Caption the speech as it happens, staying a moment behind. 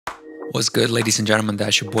What's good, ladies and gentlemen?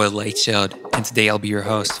 That's your boy LightShield, and today I'll be your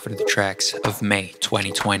host for the tracks of May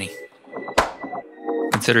 2020.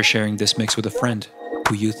 Consider sharing this mix with a friend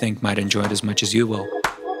who you think might enjoy it as much as you will.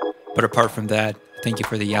 But apart from that, thank you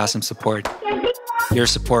for the awesome support. Your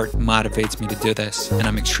support motivates me to do this, and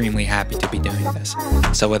I'm extremely happy to be doing this.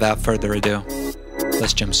 So without further ado,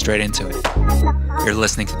 let's jump straight into it. You're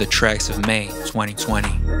listening to the tracks of May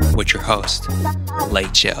 2020 with your host,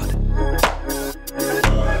 LightShield.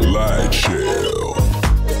 LightShield.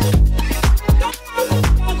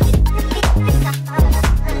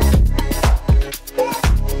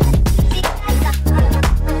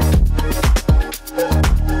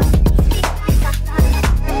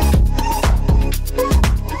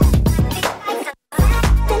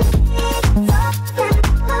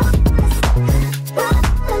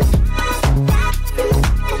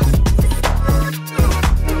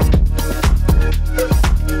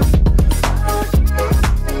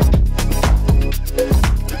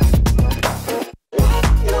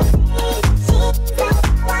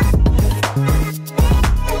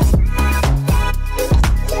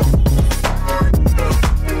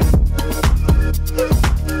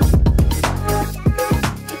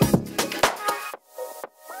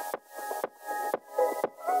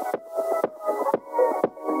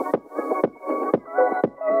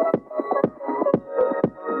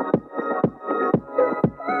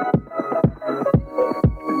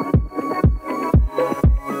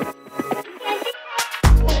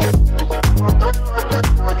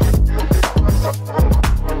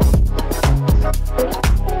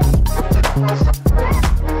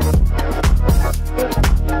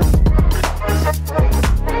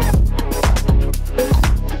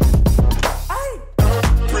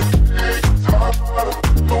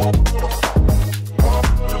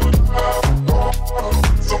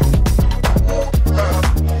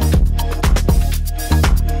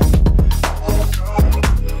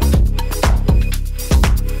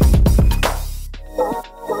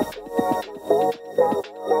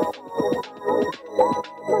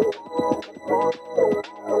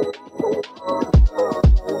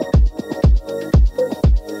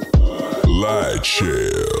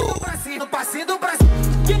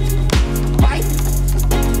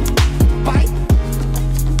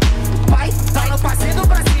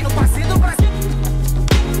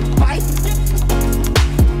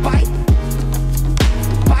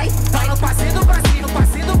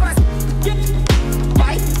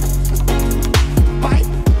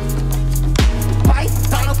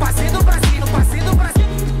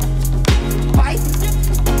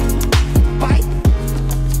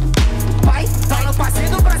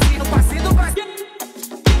 Passinho do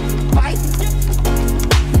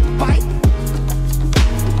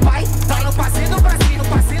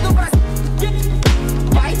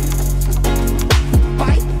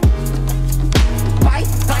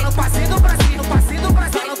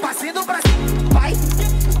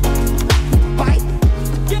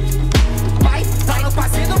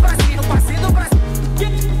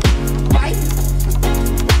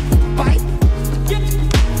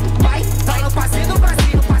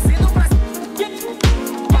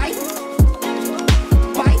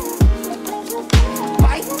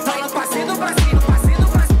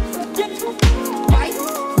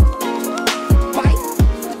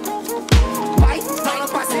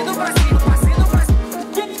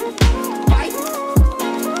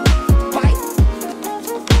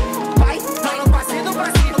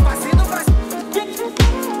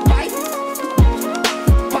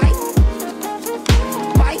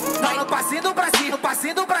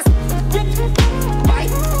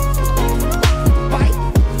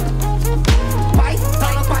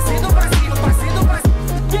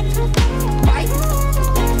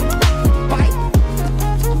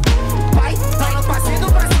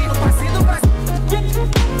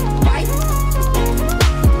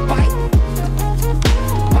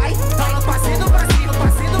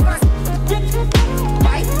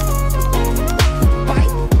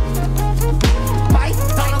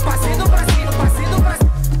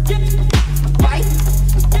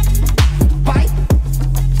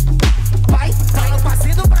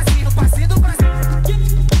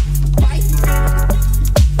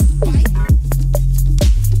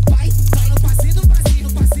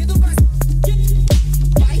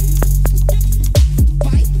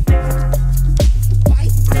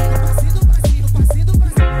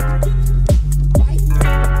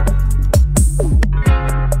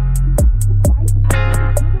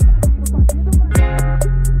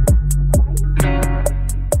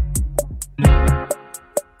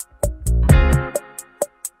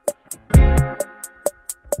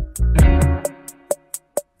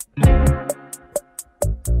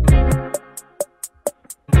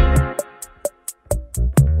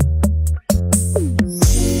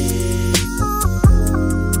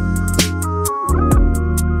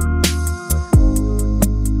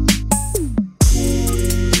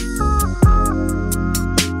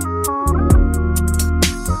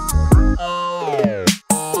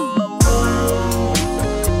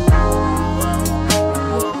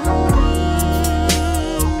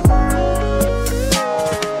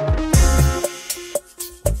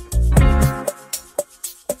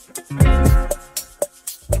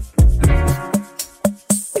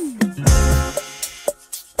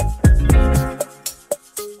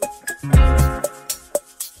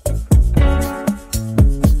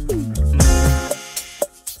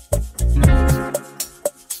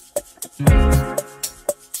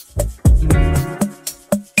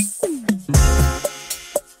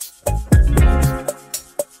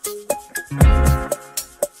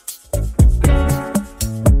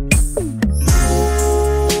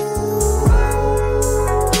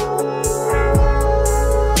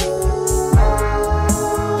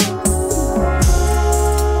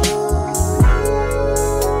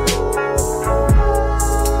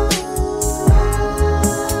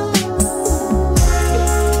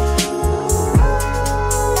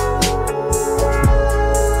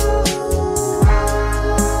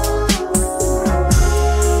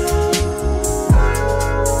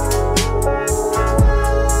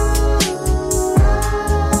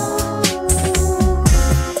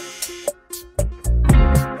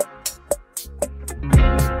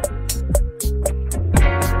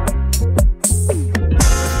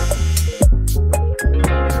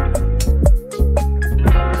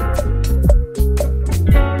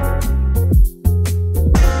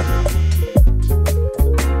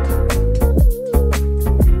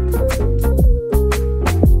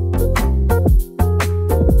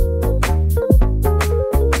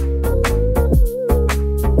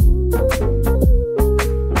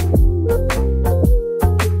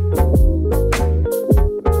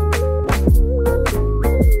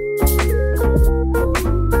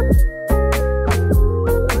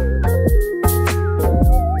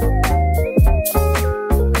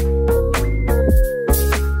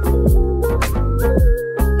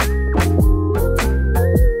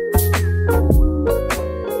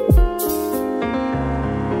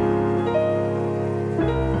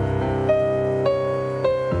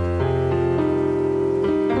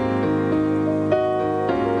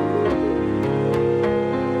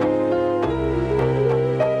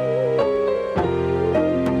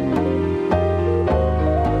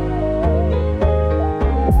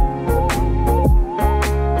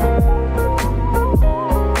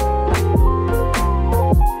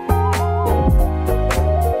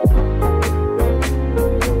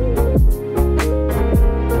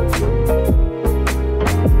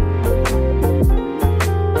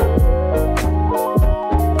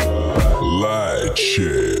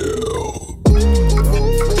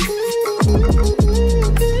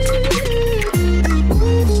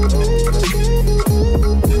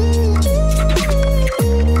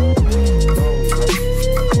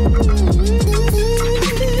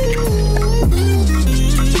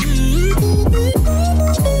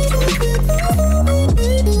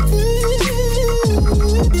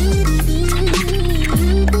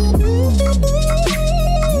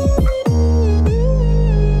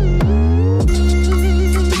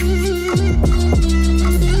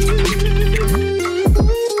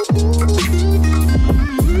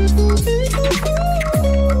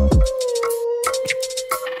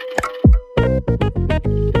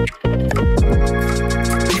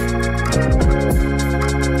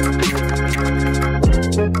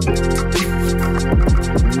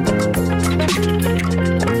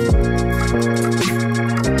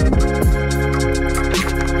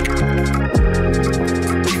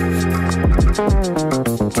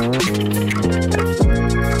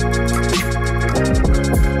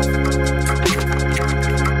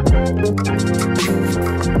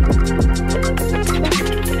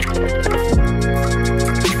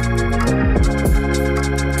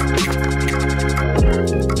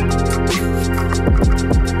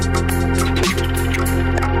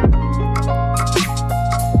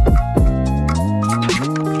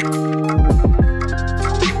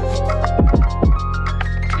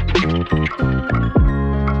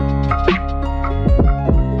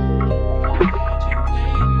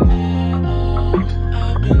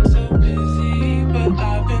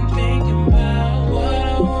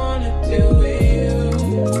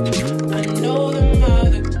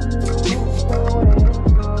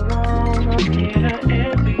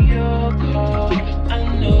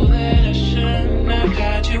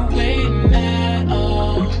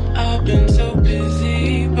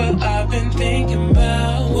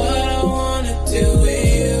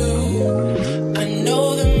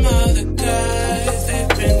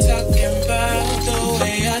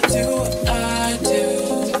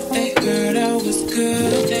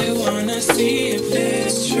good, they wanna see if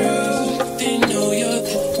it's true. They know you're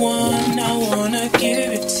the one I wanna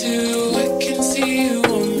give it to. I can see you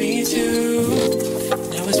want me to.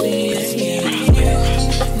 Now it's me and you.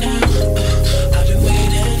 Now I've been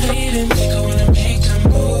waiting. Think I wanna make a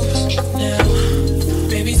move now.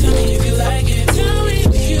 Baby, tell me if you like it. Tell me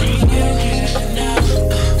if you like it. Now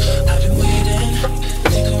I've been waiting.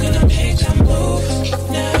 Think I'm gonna make a move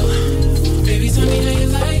now. Baby, tell me how you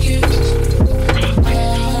like it.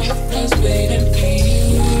 I was waiting for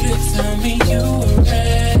you to tell me you were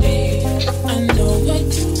ready. I know what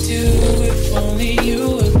to do if only you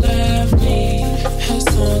would love me. As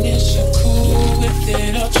long as you're cool with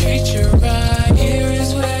it, I'll treat you right. Here is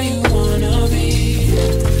where you wanna be.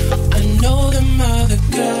 I know them other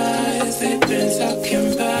guys, they've been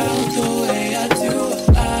talking about the way I do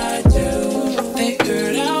what I do. They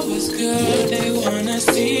heard I was good, they wanna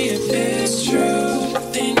see if it's true.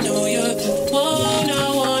 They know you're the one I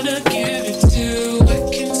wanna give it to. I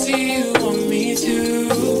can see you want me to.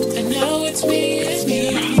 And now it's me and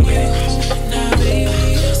you. Now baby,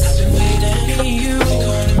 I've been waiting for you.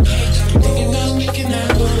 Gonna make, I'm thinking about making that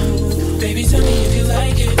move. Baby, tell me if you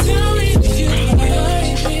like it. Tell me if you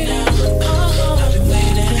like it. Now I've been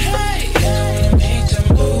waiting. Hey, gonna make that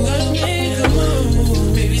move. Gonna make a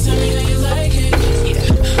move. Baby, tell me how you like it.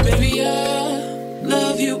 Yeah, baby, I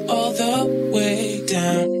love you all the way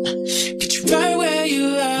down. Get you right where you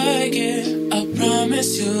like it. I promise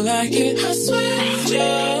you'll like it. I swear,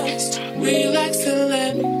 just relax and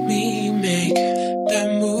let me make that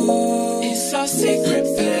move. It's our secret,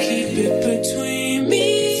 but keep it between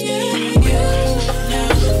me and you. Now,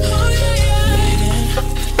 oh yeah, waiting.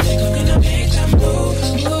 Think I'm gonna make that move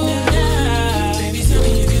now. Baby, tell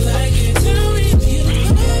me if you like it. Tell me if you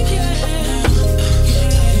like it.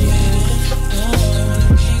 I'm gonna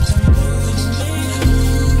make that move. Baby, tell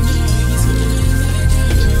me if you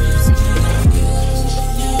like it.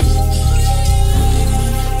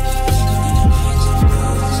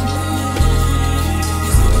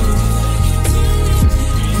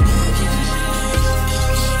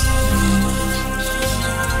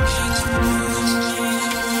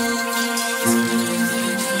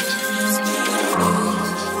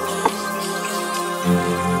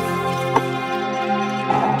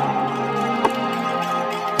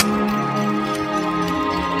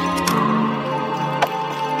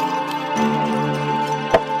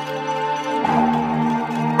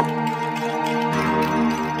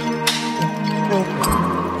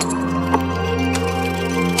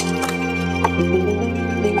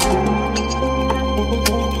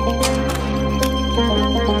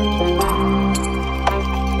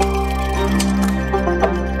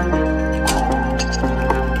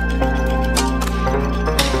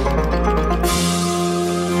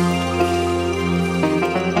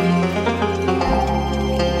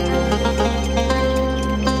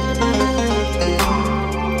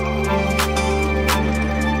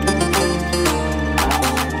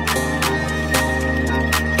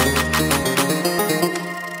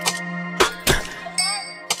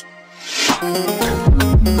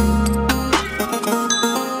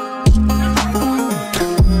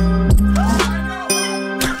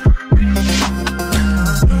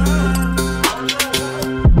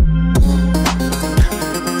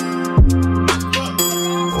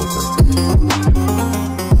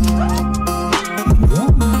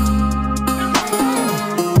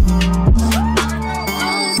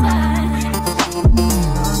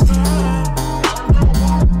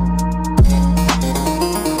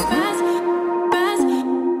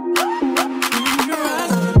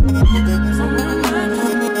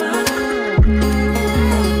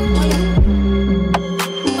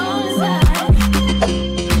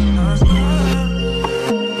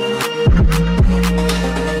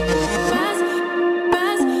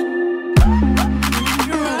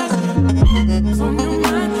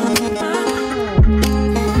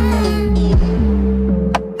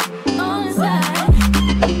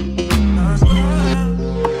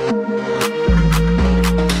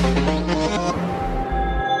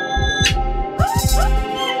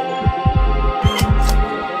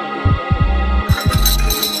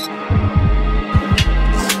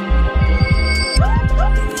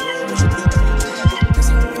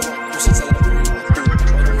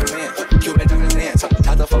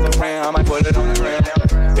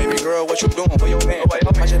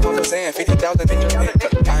 saying 50,000 in Japan.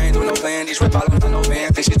 I ain't do no plan, these rap bottles on no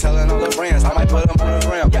van. Think she telling all her friends, I might put them on the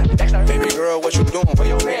gram. Baby girl, what you doing for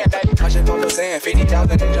your man? I just told her saying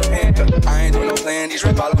 50,000 in Japan. I ain't do no plan, these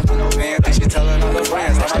rap bottles on no van. Think she telling all her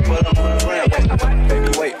friends, I might put them on the gram.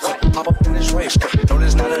 Baby, wait, hop up in this race. No,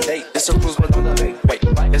 this not a date, this a cruise, but on the lake. Wait,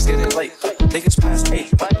 it's getting late. think it's past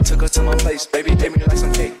 8. Took her to my place, baby gave me like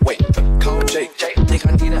some cake. Wait, call Jake, think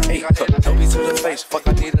I need an 8. Don't be to the face, fuck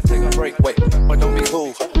I need to take a break. Wait, but don't be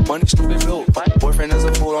cool, money stupid blue. Boyfriend is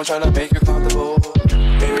a fool, I'm tryna make you comfortable.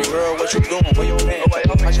 Baby girl, what you doing? Where your man?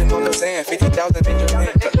 I just on the sand, 50,000 in Japan.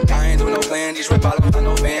 I ain't do no plan, these red bottles on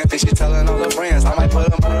no van. Think she telling all her friends, I might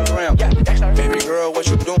put them on the gram. Baby girl, what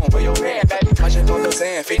you doing? Where your man? I just on the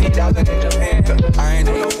sand, 50,000 in Japan. I ain't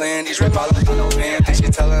do no plan, these red bottles on no van. Think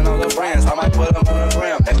she telling all her friends, I might put them on the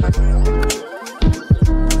gram.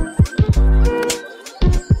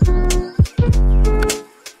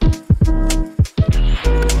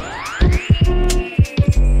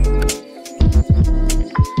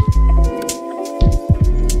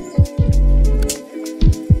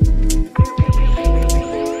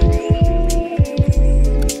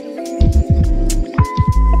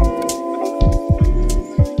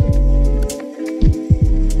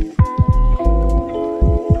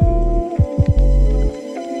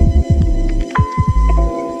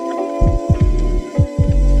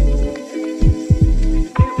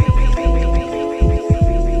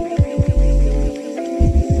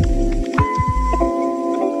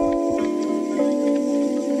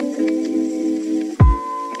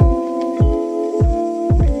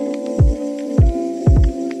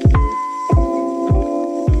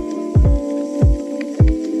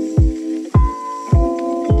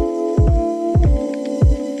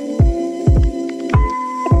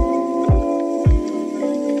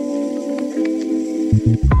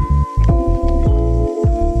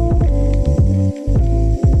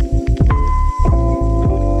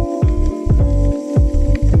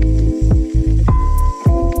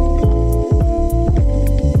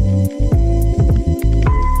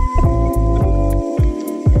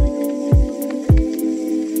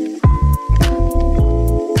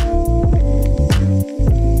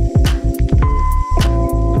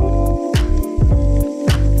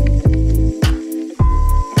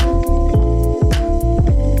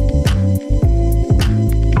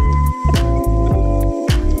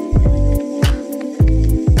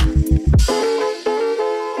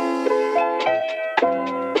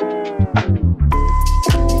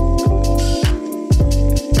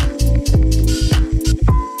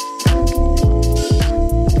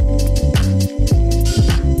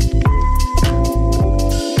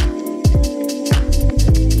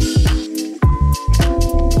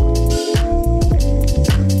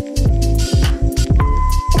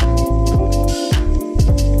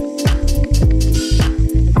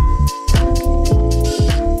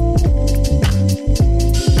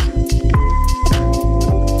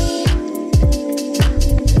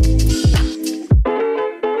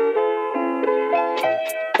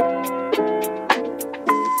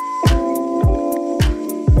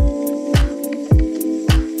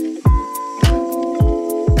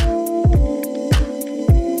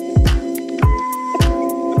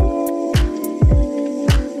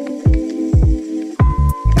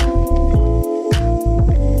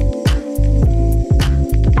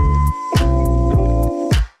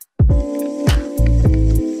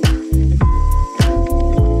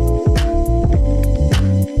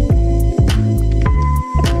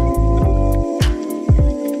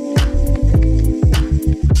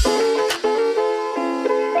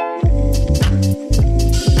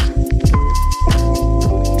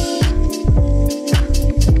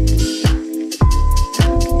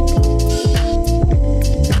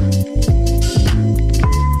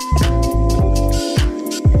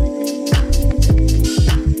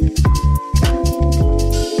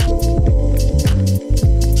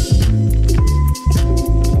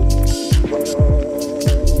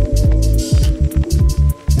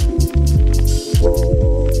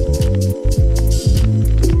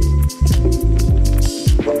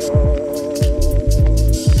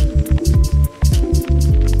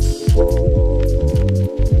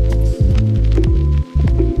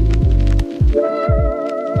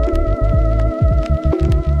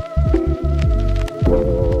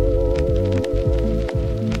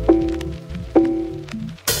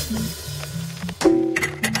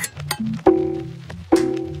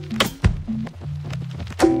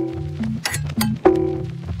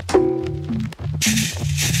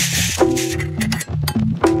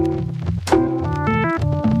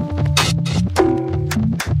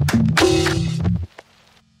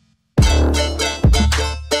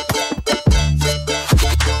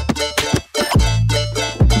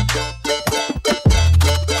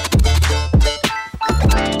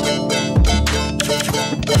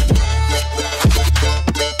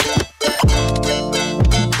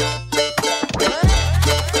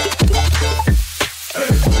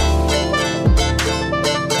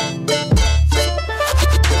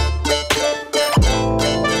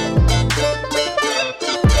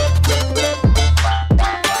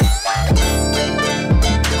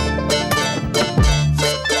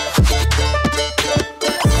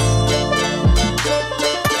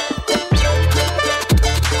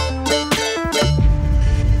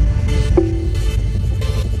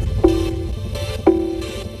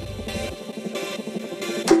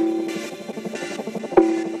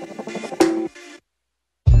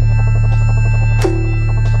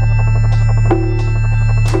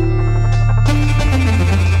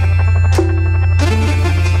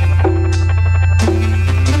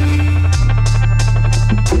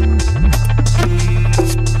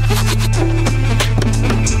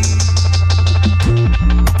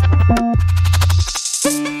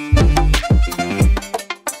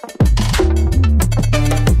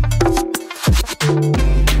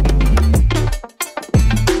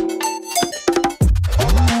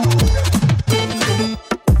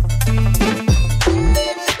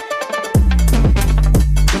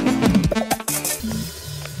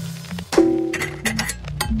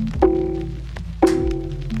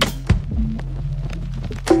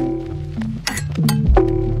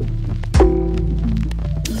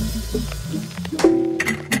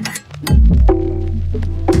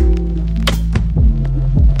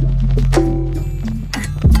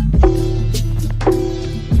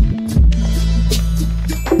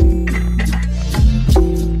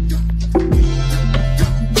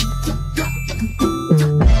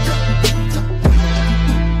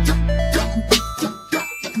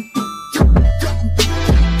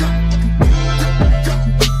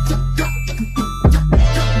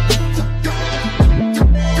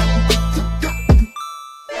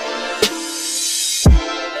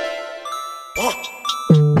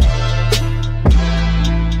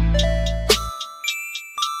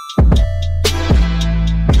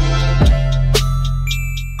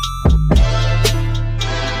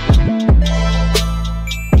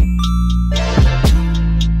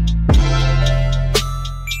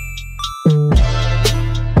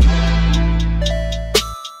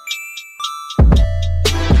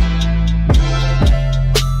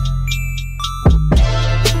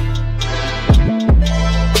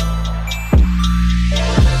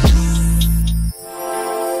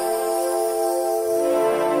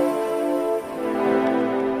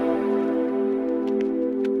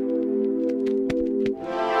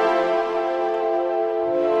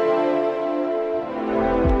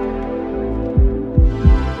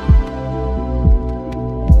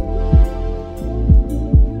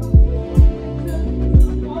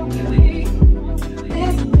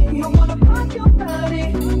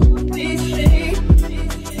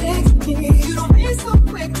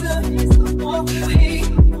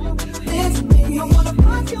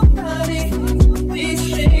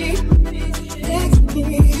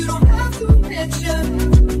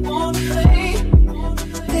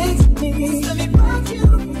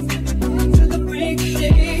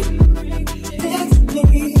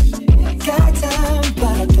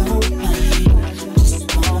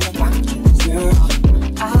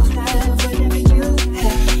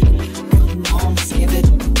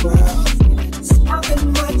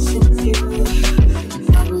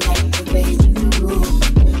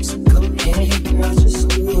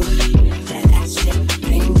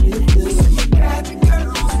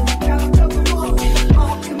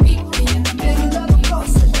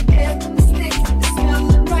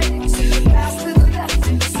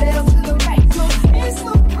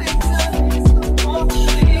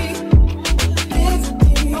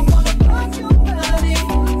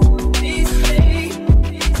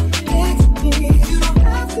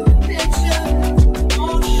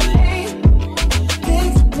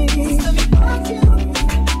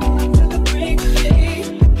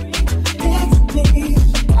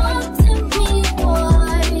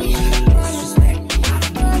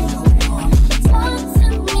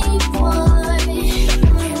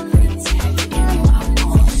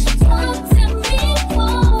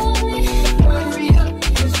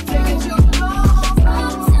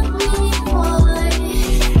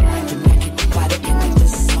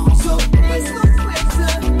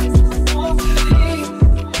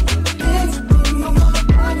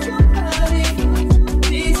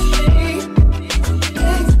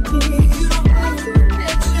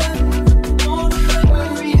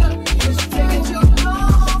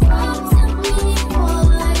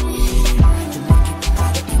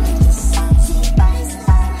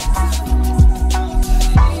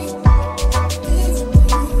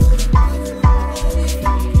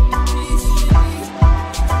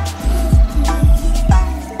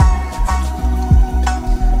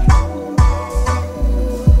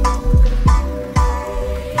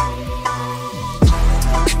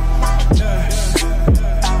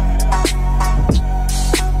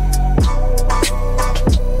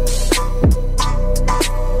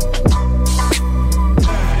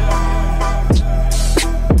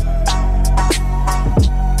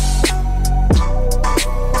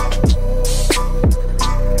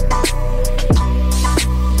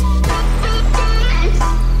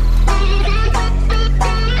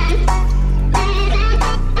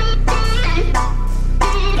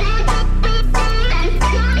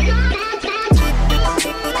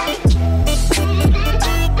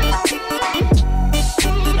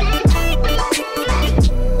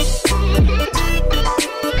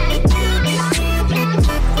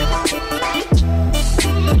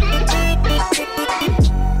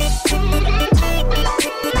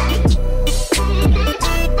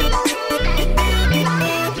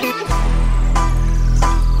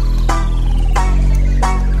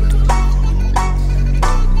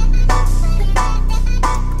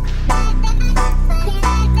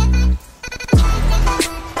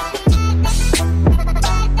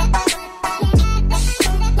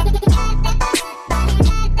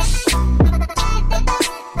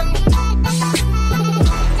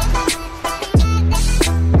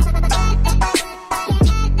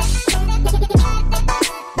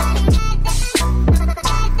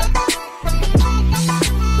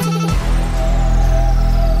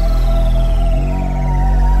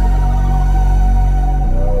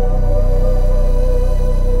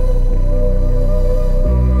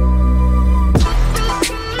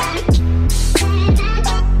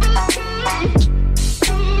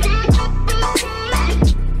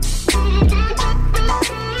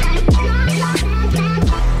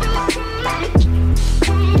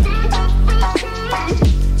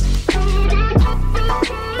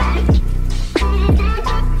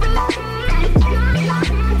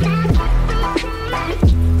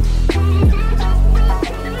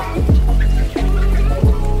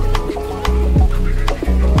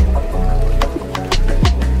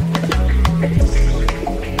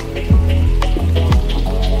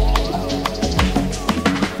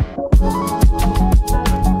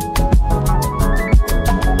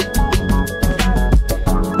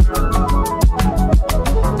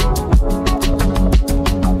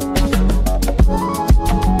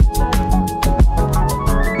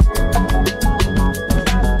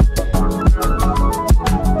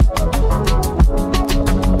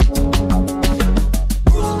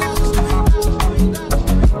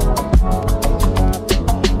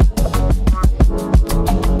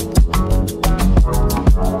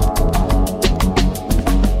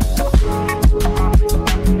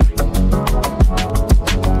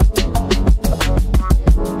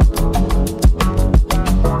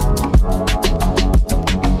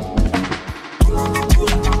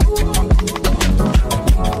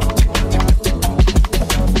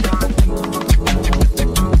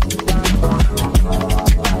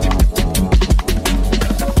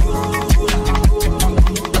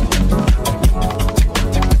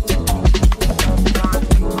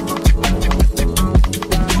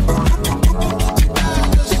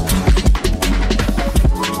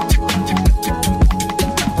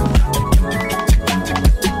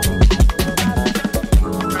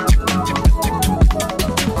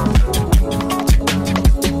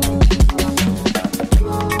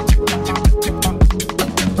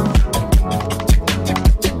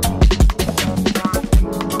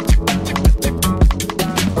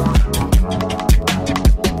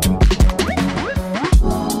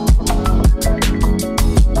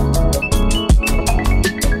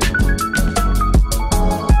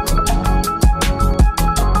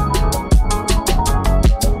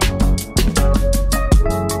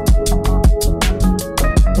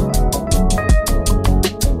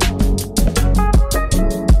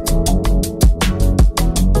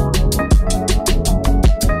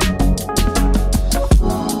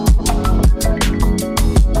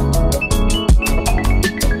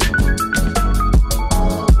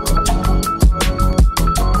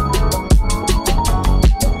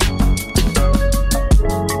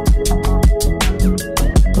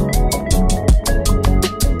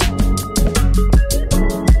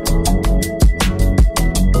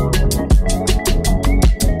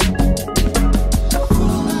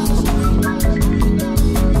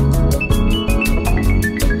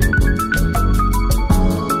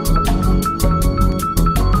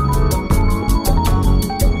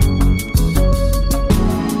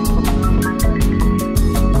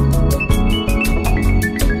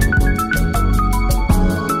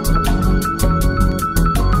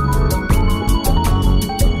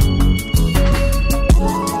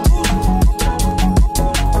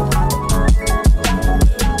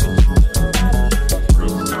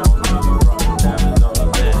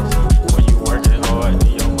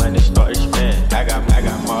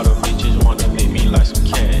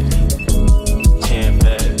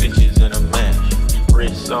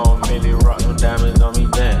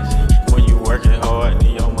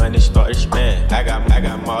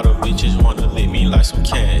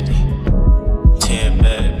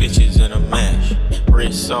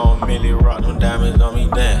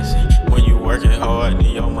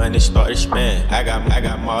 start expanding. I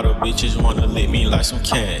got model bitches wanna lick me like some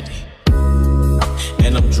candy.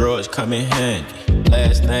 And them drugs come in handy.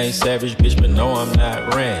 Last name Savage, bitch, but no, I'm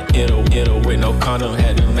not Randy. Hit her with no condom,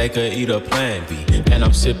 had to make her eat a Plan B. And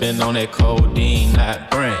I'm sipping on that codeine, not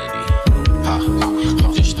brandy.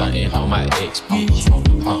 I'm just stunting on my ex, bitch.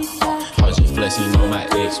 I'm just flexing on my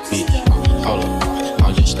ex, bitch. Hold up,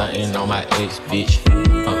 I'm just stunting on my ex, bitch.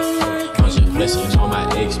 I'm just flexing on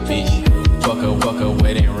my ex, bitch. Fuck a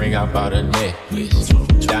wedding ring, I bought a necklace.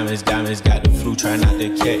 Diamonds got the flu, try not to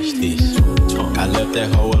catch this. I left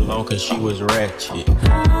that hoe alone cause she was ratchet.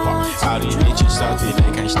 All these bitches salty,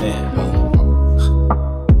 they can't stand me.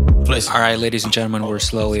 Alright, ladies and gentlemen, we're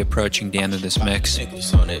slowly approaching the end of this mix. If you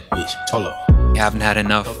haven't had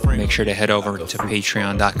enough, make sure to head over to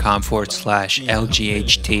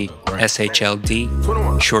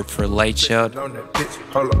patreon.com/LGHTSHLD, short for LightShield,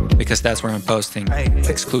 because that's where I'm posting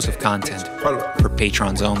exclusive content for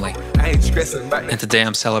patrons only. And today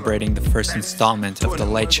I'm celebrating the first installment of the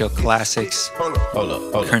LightShield Classics,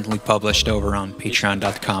 currently published over on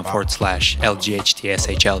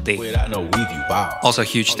patreon.com/LGHTSHLD. Also,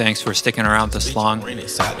 huge thanks for sticking around this long.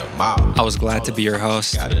 I was glad to be your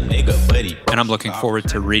host, and I'm looking forward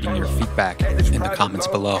to reading your feedback in the comments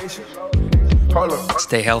below.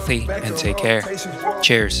 Stay healthy and take care.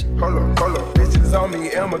 Cheers. Bitches on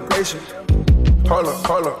me, immigration. Hold up,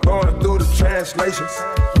 going through the translations.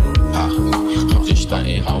 I'm just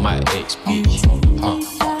stunting on my ex, bitch. I'm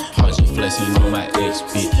just flexing on my ex,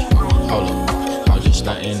 bitch. Hold up, I'm just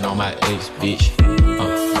stunting on my ex, bitch.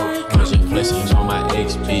 I'm just flexing on my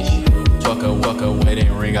ex, bitch. Fuck a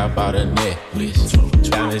wedding ring, I bought a necklace.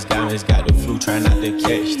 Diamonds got the flu, try not to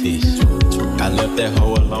catch this. I left that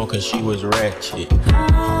hoe alone cause she was ratchet.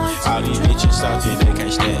 All these bitches salty, they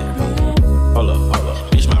can't stand me. Hold up,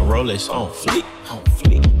 bitch, my Rolex on fleek.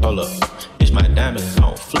 Hold up, bitch, my diamonds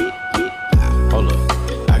on fleek. Hold up,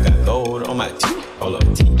 I got gold on my teeth. Hold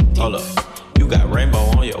up, you got rainbow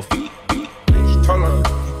on your feet. Hold up,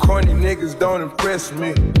 you corny niggas don't impress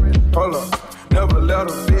me. Hold up, never let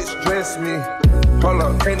a bitch dress me. Hold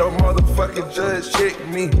up, ain't no motherfucking judge check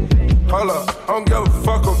me. Hold up, I don't give a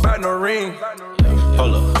fuck about no ring.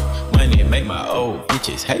 Hold up, money make my old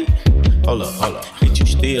bitches hate. Hold up, bitch, you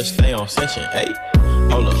still stay on session 8.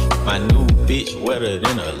 Hold up, my new bitch wetter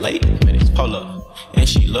than a lake. Hold up, and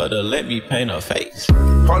she love to let me paint her face.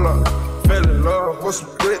 Hold up, fell in love with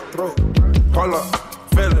some good throat. Hold up,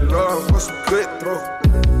 fell in love with some good throat.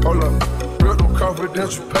 Hold up, real them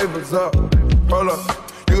confidential papers up. Hold up,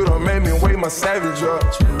 you done made me weigh my savage up.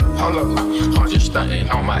 Hold up, I'm just stunting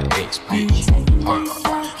on my ex, bitch. I'm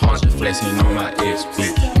just flexing on my ex,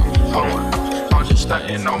 bitch. Hold up, I'm just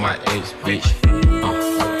stunting on my ex, bitch.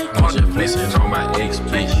 I'm just flexing on my ex,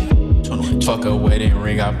 bitch. Fuck a wedding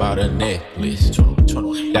ring, I bought a necklace.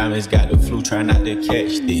 Diamonds got the flu, try not to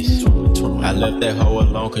catch this. I left that hoe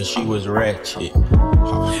alone cause she was ratchet.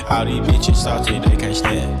 All these bitches salty, they can't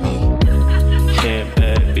stand me. 10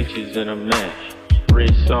 bad bitches in a match.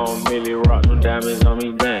 Wrist on Millie rock, no diamonds on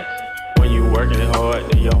me dance. When you working hard,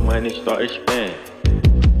 then your money start expanding.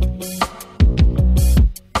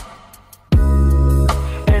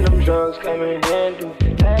 And them drugs come in handy.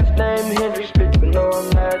 Last name Hendrix, bitch, but no, I'm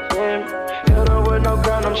not him. Held up with no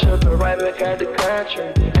gun, I'm shuffling right back out the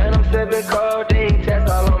country. And I'm sipping codeine, test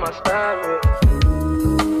all on my stomach.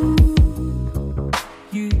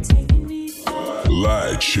 You taking me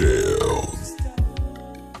LightShield.